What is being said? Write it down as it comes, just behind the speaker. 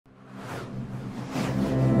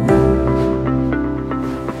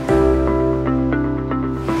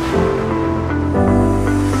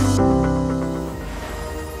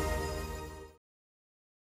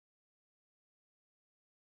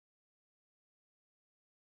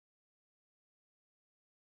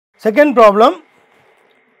Second problem,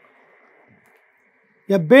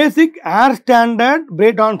 a basic air standard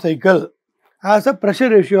Brayton cycle has a pressure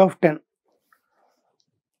ratio of 10.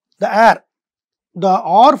 The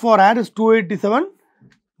R for air is 287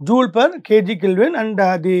 joule per kg Kelvin, and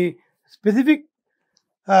the specific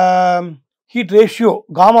heat ratio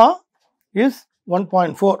gamma is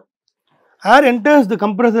 1.4. Air enters the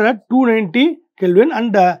compressor at 290 Kelvin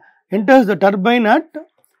and enters the turbine at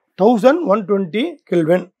 1120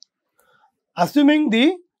 Kelvin. Assuming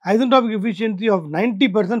the isentropic efficiency of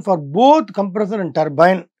 90% for both compressor and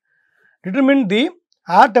turbine, determine the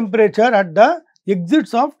air temperature at the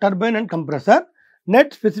exits of turbine and compressor,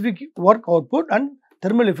 net specific work output and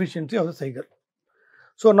thermal efficiency of the cycle.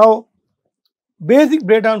 So, now basic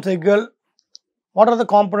Brayton cycle, what are the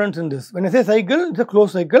components in this? When I say cycle, it is a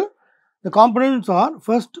closed cycle. The components are,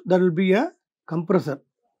 first there will be a compressor,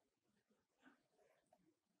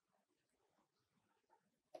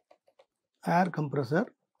 air compressor,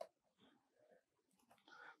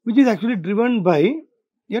 which is actually driven by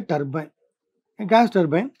a turbine, a gas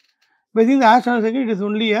turbine. But in the air standard cycle, it is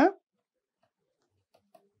only it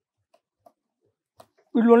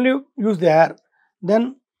will only use the air.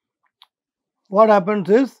 Then what happens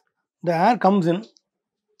is the air comes in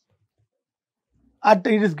at,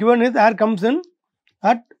 it is given is air comes in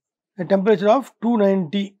at a temperature of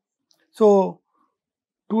 290. So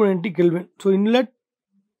 290 Kelvin. So inlet,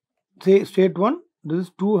 say state 1, this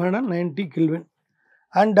is 290 Kelvin,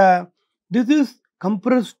 and this is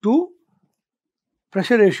compressed to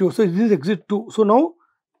pressure ratio. So this is exit 2. So now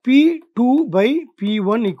P2 by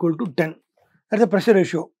P1 equal to 10. That is the pressure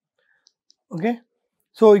ratio. Okay.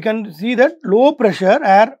 So you can see that low pressure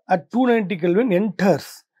air at 290 Kelvin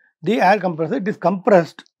enters the air compressor. It is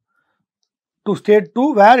compressed to state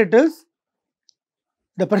 2, where it is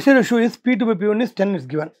the pressure ratio is P2 by P1 is 10 is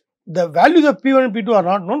given. The values of P1 and P2 are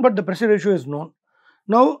not known, but the pressure ratio is known.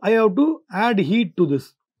 Now I have to add heat to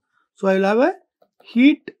this. So I will have a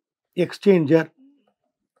heat exchanger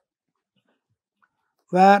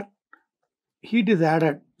where heat is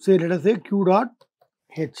added. Say let us say Q dot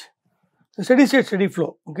H. The steady state steady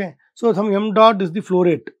flow. Okay. So some m dot is the flow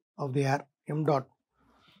rate of the air, m dot.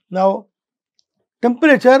 Now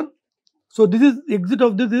temperature. So this is exit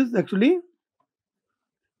of this is actually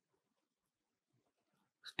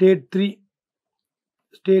state 3.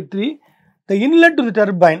 State 3. The inlet to the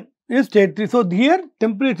turbine is state 3. So here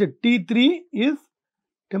temperature T3 is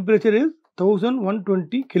temperature is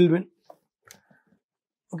 1120 Kelvin.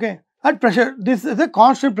 Okay. At pressure, this is a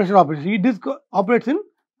constant pressure operation. This operates in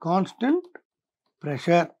constant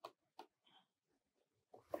pressure.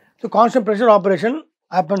 So constant pressure operation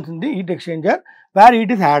happens in the heat exchanger where heat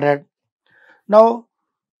is added. Now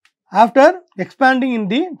after expanding in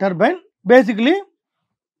the turbine, basically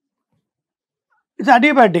it's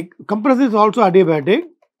adiabatic. Compressor is also adiabatic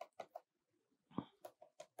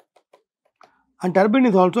and turbine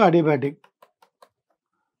is also adiabatic,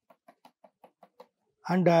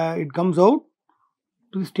 and it comes out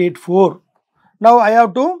to state 4. Now I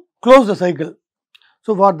have to close the cycle.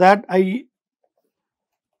 So for that I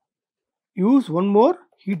use one more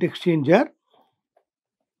heat exchanger,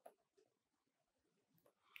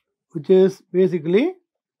 which is basically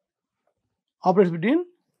operates between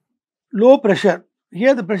low pressure.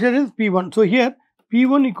 Here the pressure is P1. So here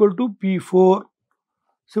P1 equal to P4.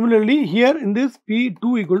 Similarly here in this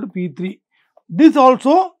P2 equal to P3. This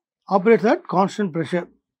also operates at constant pressure.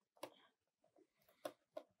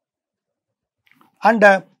 And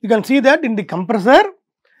you can see that in the compressor,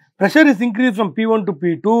 pressure is increased from P1 to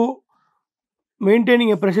P2,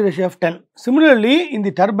 maintaining a pressure ratio of 10. Similarly, in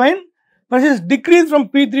the turbine, pressure is decreased from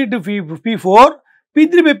P3 to P4.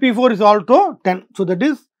 P3 by P4 is also 10. So that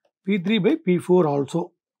is P3 by P4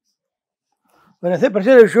 also. When I say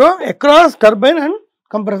pressure ratio across turbine and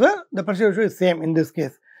compressor, the pressure ratio is same in this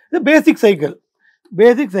case. The basic cycle.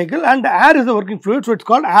 Basic cycle, and air is a working fluid, so it is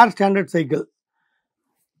called air standard cycle.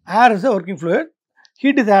 Air is a working fluid.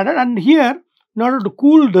 Heat is added, and here in order to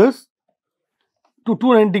cool this to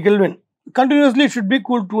 290 Kelvin, continuously it should be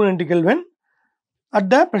cooled 290 Kelvin at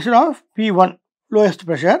the pressure of P1, lowest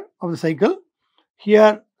pressure of the cycle.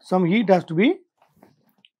 Here some heat has to be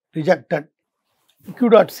rejected. Q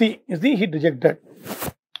dot C is the heat rejected.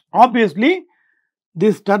 Obviously,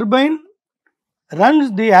 this turbine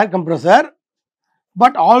runs the air compressor,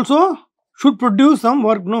 but also should produce some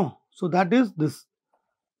work, no. So that is this.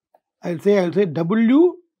 I will say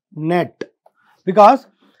W net, because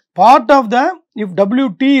part of the, if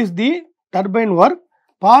WT is the turbine work,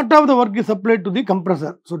 part of the work is supplied to the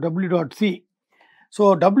compressor. So W dot C.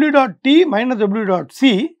 So W dot T minus W dot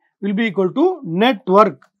C will be equal to net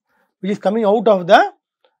work which is coming out of the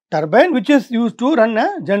turbine which is used to run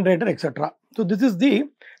a generator, etc. So, this is the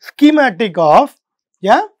schematic of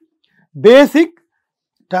a basic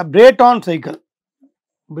Brayton cycle.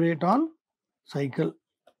 Brayton cycle.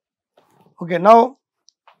 Okay, now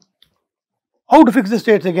how to fix the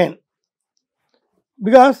states again?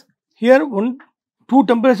 Because here two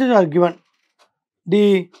temperatures are given.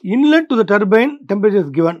 The inlet to the turbine temperature is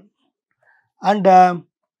given, and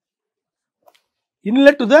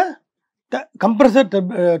inlet to the compressor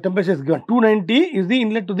temperature is given. 290 is the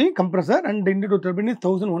inlet to the compressor, and the inlet to the turbine is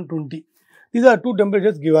 1120. These are two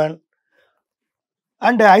temperatures given,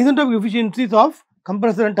 and the isentropic efficiencies of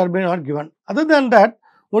compressor and turbine are given. Other than that,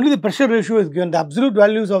 only the pressure ratio is given. The absolute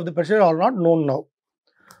values of the pressure are not known now.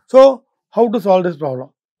 So, how to solve this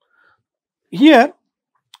problem? Here,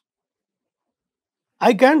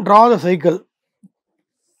 I can draw the cycle.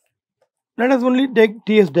 Let us only take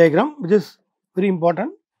TS diagram, which is very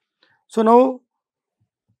important. So, now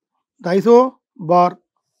the iso bar.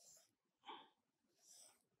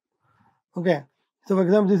 Okay. So, for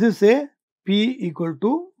example, this is say P equal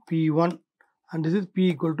to P1 and this is P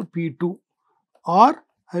equal to P2, or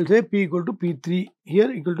I will say P equal to P3, here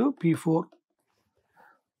equal to P4.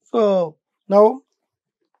 So, now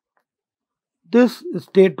this is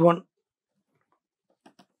state 1,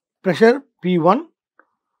 pressure P1,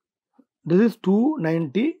 this is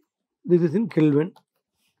 290, this is in Kelvin.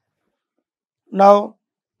 Now,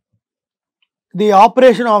 the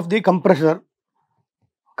operation of the compressor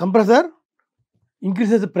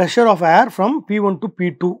increases the pressure of air from P1 to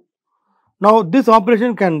P2. Now, this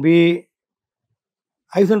operation can be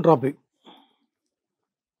isentropic,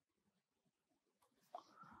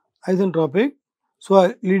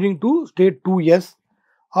 so leading to state 2s,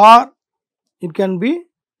 or it can be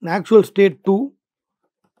an actual state 2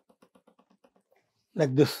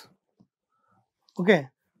 like this. Okay.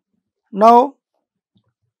 Now,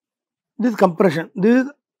 this compression, this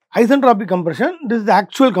is isentropic compression, this is the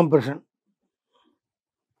actual compression.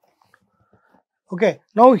 Okay.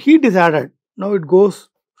 Now, heat is added. Now, it goes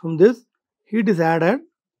from this, heat is added.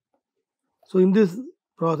 So, in this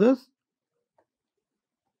process,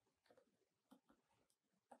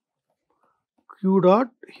 Q dot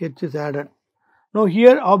H is added. Now,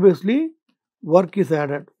 here obviously work is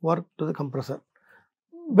added, work to the compressor,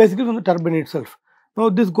 basically from the turbine itself. Now,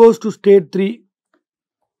 this goes to state 3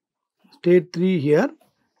 here.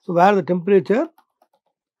 So, where the temperature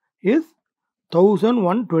is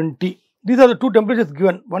 1120. These are the two temperatures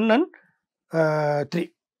given, 1 and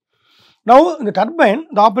 3. Now, in the turbine,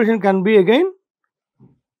 the operation can be again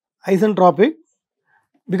isentropic,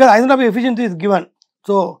 because isentropic efficiency is given.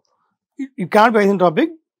 So, it cannot be isentropic,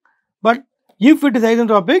 but if it is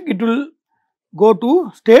isentropic, it will go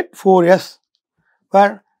to state 4s,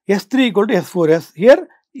 where S3 equal to S4s, here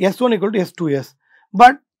S1 equal to S2s.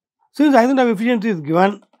 But since isentropic efficiency is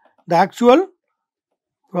given, the actual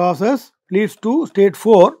process leads to state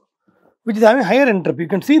 4, which is having higher entropy. You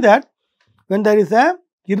can see that when there is a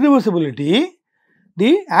irreversibility,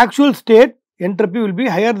 the actual state entropy will be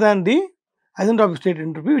higher than the isentropic state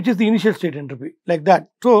entropy, which is the initial state entropy, like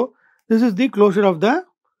that. So, this is the closure of the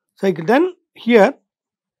cycle. Then here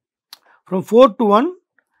from 4 to 1,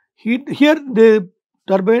 here the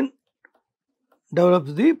turbine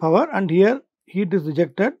develops the power, and here heat is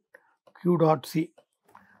rejected, Q dot C.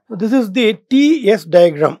 So, this is the TS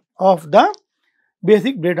diagram of the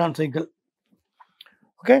basic Brayton cycle.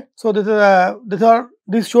 Okay. So,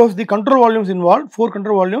 this shows the control volumes involved, 4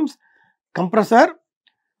 control volumes: compressor,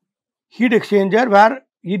 heat exchanger where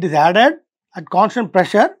heat is added at constant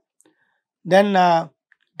pressure, then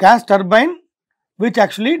gas turbine which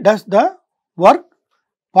actually does the work.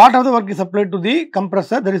 Part of the work is supplied to the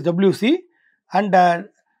compressor, that is WC, and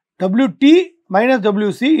WT minus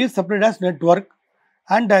WC is supplied as net work.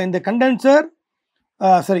 And in the condenser,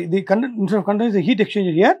 instead of condenser, heat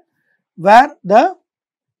exchanger here, where the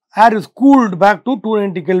air is cooled back to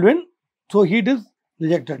 290 Kelvin. So, heat is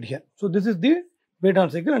rejected here. So, this is the Brayton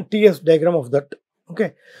cycle and TS diagram of that.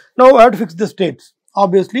 Okay. Now, I have to fix the states.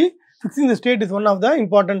 Obviously, fixing the state is one of the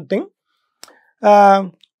important thing.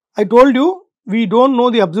 I told you we don't know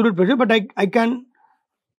the absolute pressure, but I don't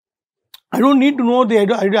need to know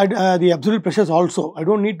the absolute pressures also. I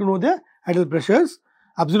don't need to know the ideal pressures,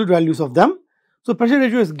 absolute values of them. So, pressure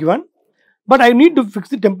ratio is given, but I need to fix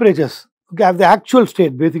the temperatures. Okay, I have the actual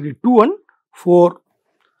state basically 2 and 4.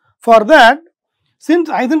 For that, since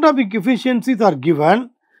isentropic efficiencies are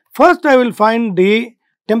given, first I will find the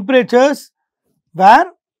temperatures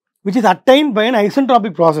which is attained by an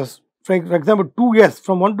isentropic process. For example, 2s,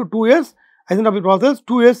 from 1 to 2s isentropic process,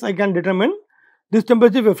 2s I can determine this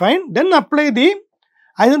temperature if I find, then apply the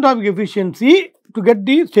isentropic efficiency to get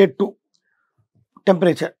the state 2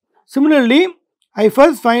 temperature. Similarly, I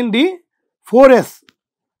first find the 4S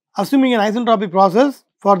assuming an isentropic process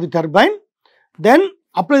for the turbine, then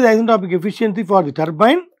apply the isentropic efficiency for the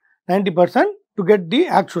turbine 90% to get the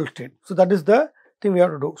actual state. So, that is the thing we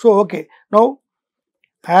have to do. So, okay, now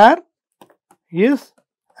air is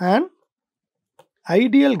an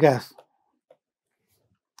ideal gas.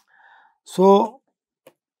 So,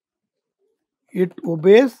 it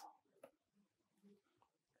obeys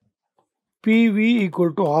PV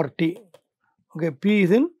equal to RT. Okay, P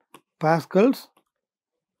is in pascals,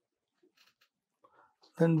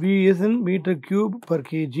 then V is in meter cube per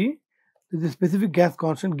kg. This is specific gas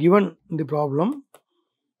constant given in the problem,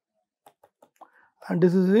 and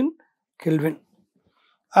this is in Kelvin.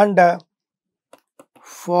 And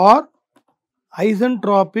for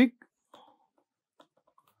isentropic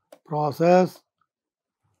process,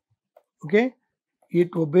 okay, it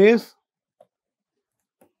obeys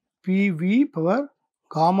PV power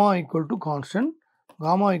gamma equal to constant,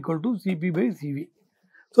 gamma equal to Cp by Cv.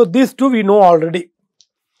 So, these two we know already.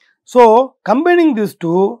 So, combining these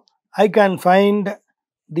two, I can find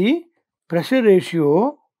the pressure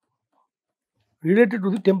ratio related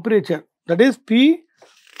to the temperature, that is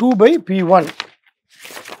P2 by P1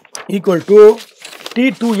 equal to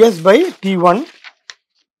T2S by T1,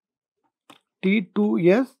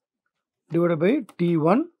 T2S divided by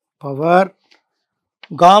T1 power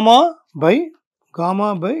gamma by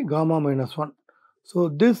gamma minus 1. So,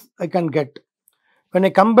 this I can get when I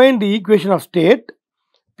combine the equation of state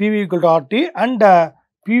PV equal to RT and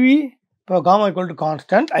PV per gamma equal to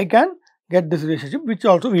constant, I can get this relationship, which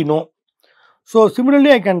also we know. So,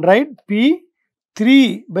 similarly, I can write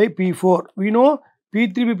P3 by P4. We know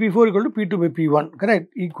P3 by P4 equal to P2 by P1,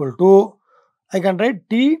 correct, equal to, I can write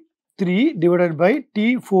T3 divided by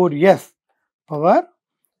T4S power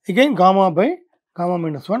again gamma by gamma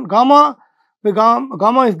minus 1. Gamma by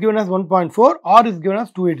gamma is given as 1.4, R is given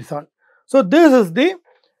as 287. So, this is the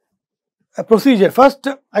procedure. First,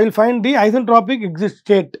 I will find the isentropic exit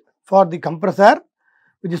state for the compressor,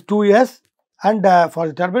 which is 2S, and for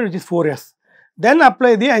the turbine, which is 4S. Then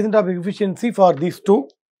apply the isentropic efficiency for these two.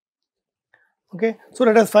 Okay. So,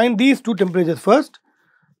 let us find these two temperatures first.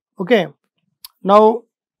 Okay. Now,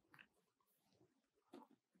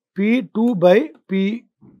 P2 by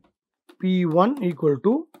P1 equal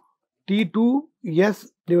to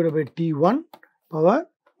T2S divided by T1 power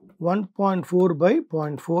 1.4 by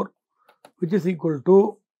 0.4, which is equal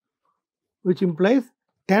to, which implies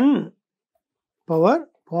 10 power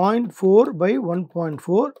 0.4 by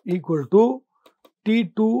 1.4 equal to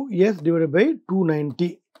T2S divided by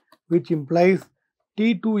 290, which implies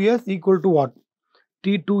T2S equal to what?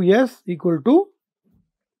 T2S equal to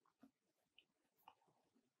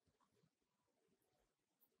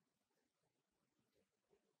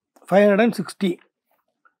 560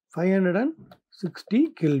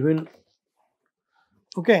 Kelvin.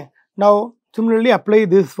 Okay. Now, similarly apply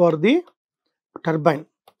this for the turbine.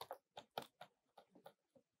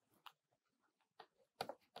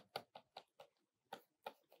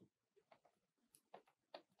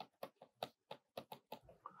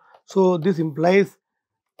 So, this implies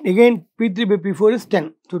again P3 by P4 is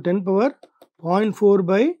 10. So, 10 power 0.4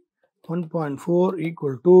 by 1.4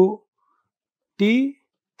 equal to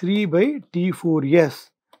T3 by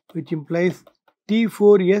T4S, which implies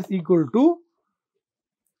T4S equal to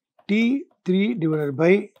T3 divided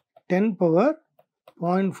by 10 power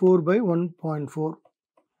 0.4 by 1.4,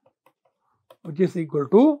 which is equal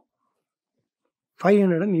to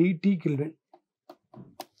 580 Kelvin.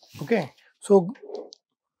 Okay. So,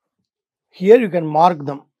 here you can mark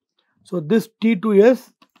them. So, this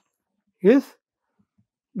T2S is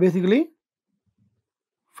basically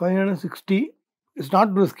 560. It's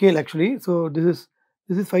not to the scale actually. So, this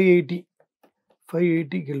is 580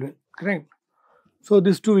 Kelvin, correct. So,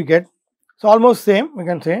 these two we get. So, almost same we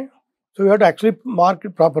can say. So, we have to actually mark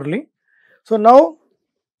it properly. So, now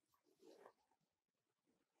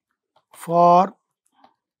for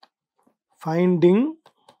finding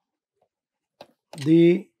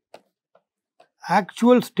the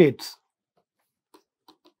actual states,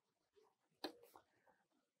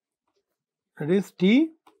 that is T2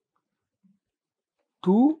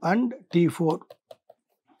 and T4,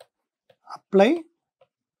 apply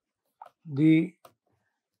the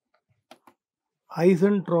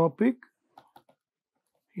isentropic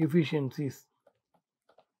efficiencies.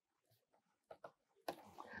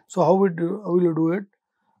 So, how will you do it?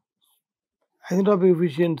 Isentropic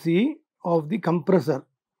efficiency of the compressor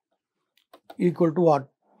equal to what?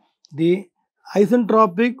 The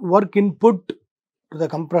isentropic work input to the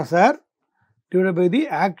compressor divided by the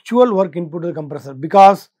actual work input to the compressor,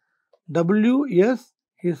 because Ws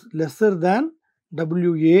is lesser than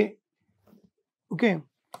Wa, okay,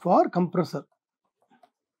 for compressor.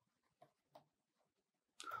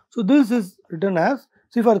 So this is written as,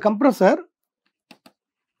 see, for compressor,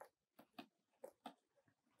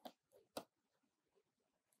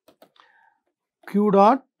 Q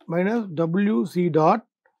dot minus Wc dot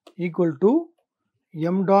equal to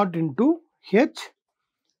m dot into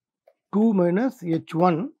H2 minus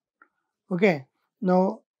H1. Okay,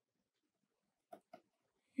 now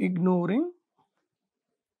ignoring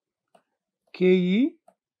Ke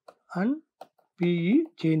and Pe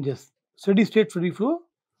changes, steady state steady flow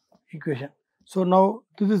equation. So now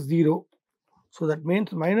this is 0. So that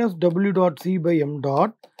means minus W dot C by m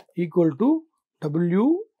dot equal to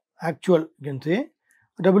W actual, you can say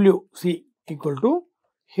Wc equal to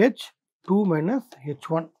H2 minus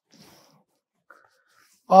H1,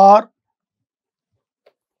 or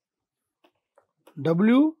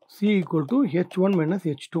Wc equal to H1 minus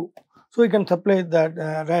H2. So you can supply that,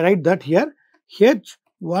 write that here,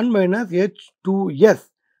 H1 minus H2s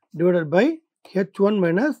divided by H1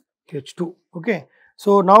 minus H2. Okay.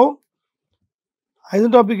 So now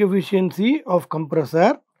isentropic efficiency of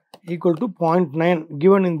compressor equal to 0.9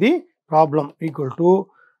 given in the problem, equal to,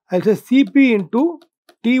 I will say Cp into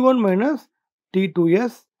T1 minus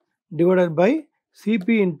T2s divided by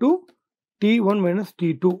Cp into T1 minus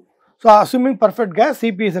T2. So assuming perfect gas,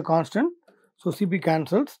 Cp is a constant, so Cp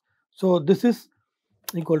cancels. So this is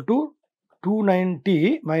equal to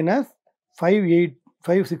 290 minus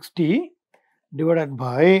 560 divided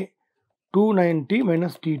by 290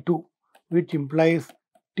 minus T2, which implies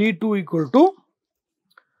T2 equal to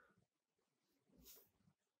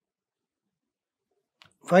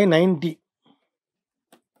 590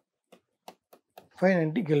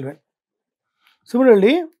 Kelvin.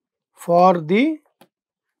 Similarly, for the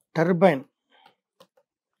turbine,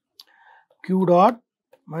 Q dot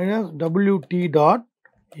minus Wt dot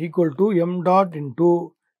equal to m dot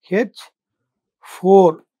into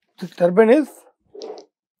H4. This turbine is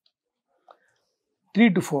 3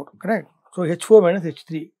 to 4, correct? So H4 minus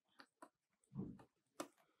H3,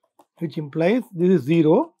 which implies this is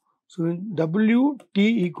 0. So Wt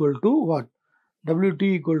equal to what? Wt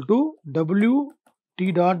equal to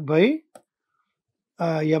Wt dot by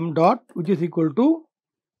m dot, which is equal to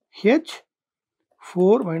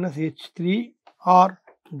H4 minus H3, or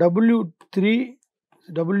Wt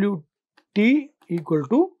equal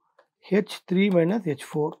to H3 minus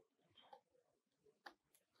H4.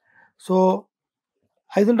 So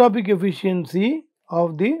isentropic efficiency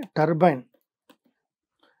of the turbine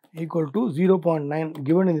equal to 0.9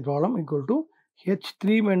 given in the problem, equal to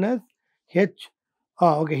H3 minus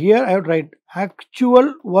okay, here I have to write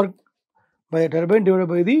actual work by the turbine divided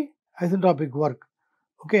by the isentropic work.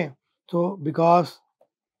 Okay, so because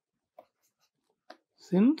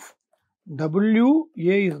since Wa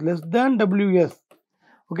is less than Ws,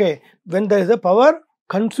 okay, when there is a power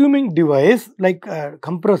consuming device like a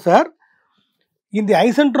compressor, in the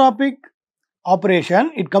isentropic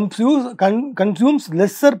operation, it consumes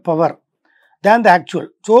lesser power than the actual.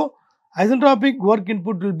 So isentropic work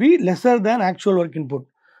input will be lesser than actual work input.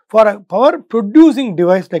 For a power producing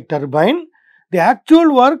device like turbine, the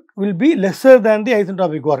actual work will be lesser than the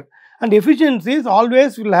isentropic work, and efficiencies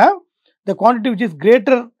always will have the quantity which is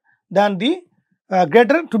greater than the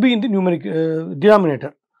greater to be in the numeric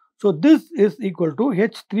denominator. So this is equal to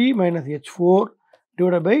H3 minus H4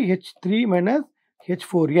 divided by H3 minus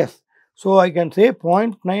H4s. So I can say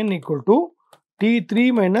 0.9 equal to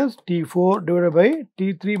T3 minus T4 divided by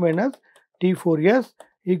T3 minus T4s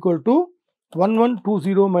equal to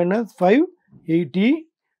 1120 minus 580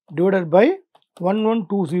 divided by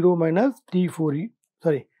 1120 minus T4,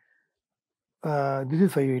 sorry, this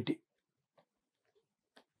is 580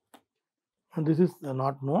 and this is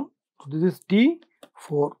not known. So this is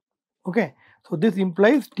T4. Okay. So this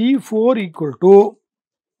implies T4 equal to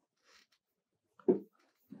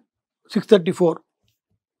 634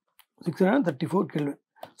 Kelvin.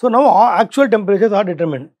 So now actual temperatures are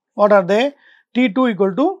determined. What are they? T2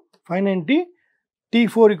 equal to 590,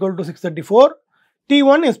 T4 equal to 634,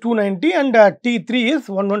 T1 is 290 and T3 is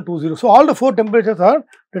 1120. So all the 4 temperatures are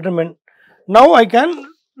determined. Now I can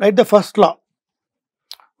write the first law.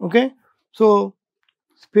 Okay. So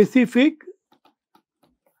specific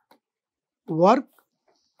work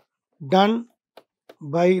done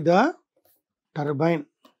by the turbine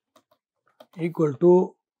equal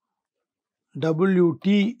to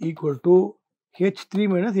Wt equal to H3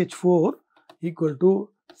 minus H4 equal to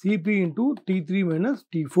Cp into T3 minus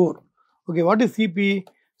T4. Okay, what is Cp?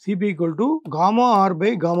 Cp equal to gamma R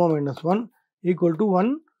by gamma minus 1 equal to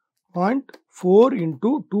 1.4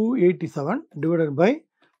 into 287 divided by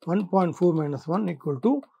 1.4 minus 1 equal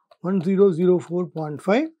to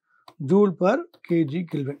 1004.5 joule per kg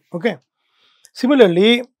Kelvin. Okay.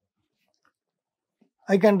 Similarly,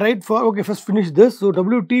 I can write for, okay, first finish this. So,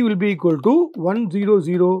 Wt will be equal to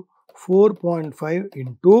 1004.5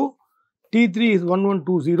 into T3 is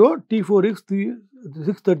 1120, T4 is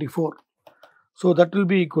 634. So, that will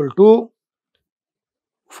be equal to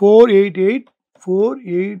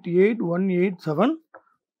 488,187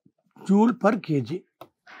 joule per kg.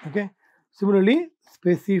 Okay. Similarly,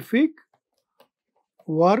 specific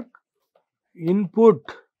work input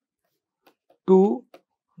to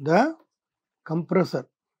the compressor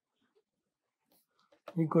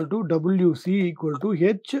equal to Wc equal to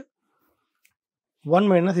H1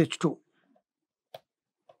 minus H2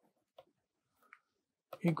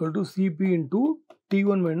 equal to Cp into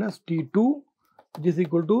T1 minus T2, which is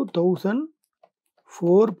equal to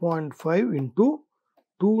 1004.5 into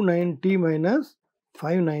 290 minus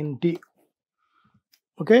 590,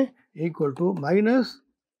 okay, equal to minus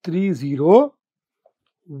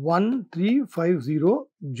 301350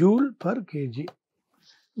 joule per kg.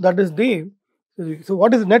 That is the, so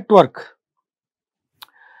what is net work?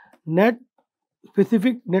 Net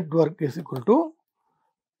specific net work is equal to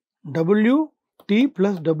Wt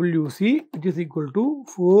plus Wc, which is equal to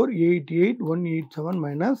 488,187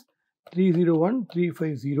 minus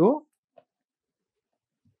 301350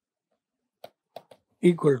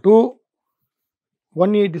 equal to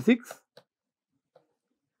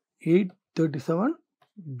 186,837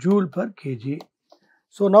 joule per kg.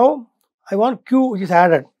 So, now I want Q which is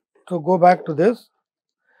added. So, go back to this.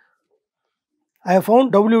 I have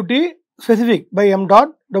found Wt specific by m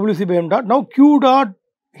dot, Wc by m dot. Now, Q dot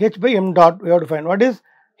H by m dot we have to find. What is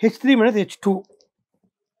H3 minus H2?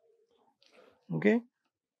 Okay.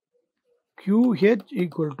 QH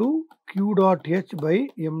equal to Q dot H by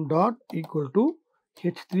m dot equal to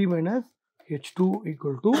H3 minus H2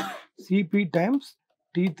 equal to Cp times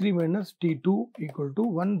T3 minus T2 equal to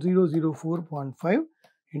 1004.5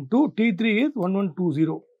 into T3 is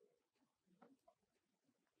 1120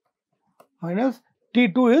 minus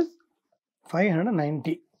T2 is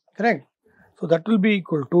 590, correct. So, that will be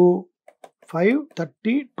equal to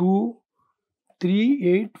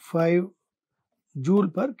 532,385 joule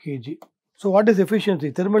per kg. So, what is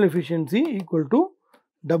efficiency? Thermal efficiency equal to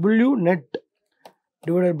W net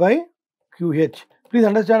divided by QH. Please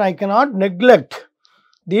understand, I cannot neglect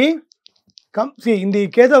the, see, in the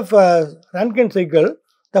case of Rankine cycle,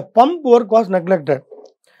 the pump work was neglected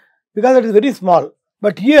because it is very small.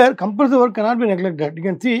 But here, compressor work cannot be neglected. You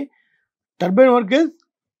can see turbine work is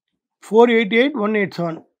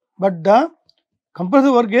 488,187, but the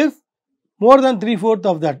compressor work is more than 3/4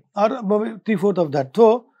 of that or 3/4 of that.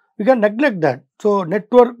 So, we can neglect that. So,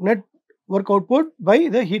 net work output by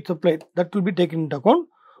the heat supply, that will be taken into account.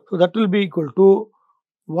 So, that will be equal to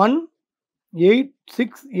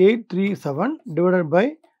 186,837 divided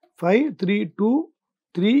by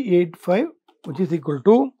 532,385, which is equal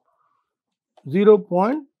to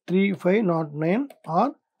 0.3509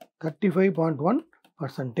 or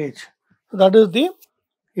 35.1%. So, that is the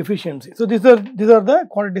efficiency. So, these are the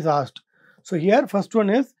quantities asked. So, here first one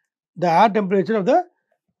is the air temperature of the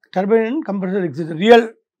turbine and compressor exists real,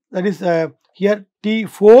 that is here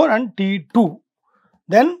T4 and T2.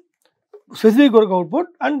 Then specific work output,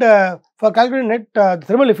 and for calculating net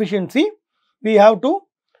thermal efficiency we have to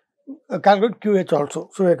calculate QH also.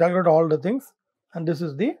 So, we calculate all the things and this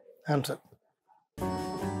is the answer.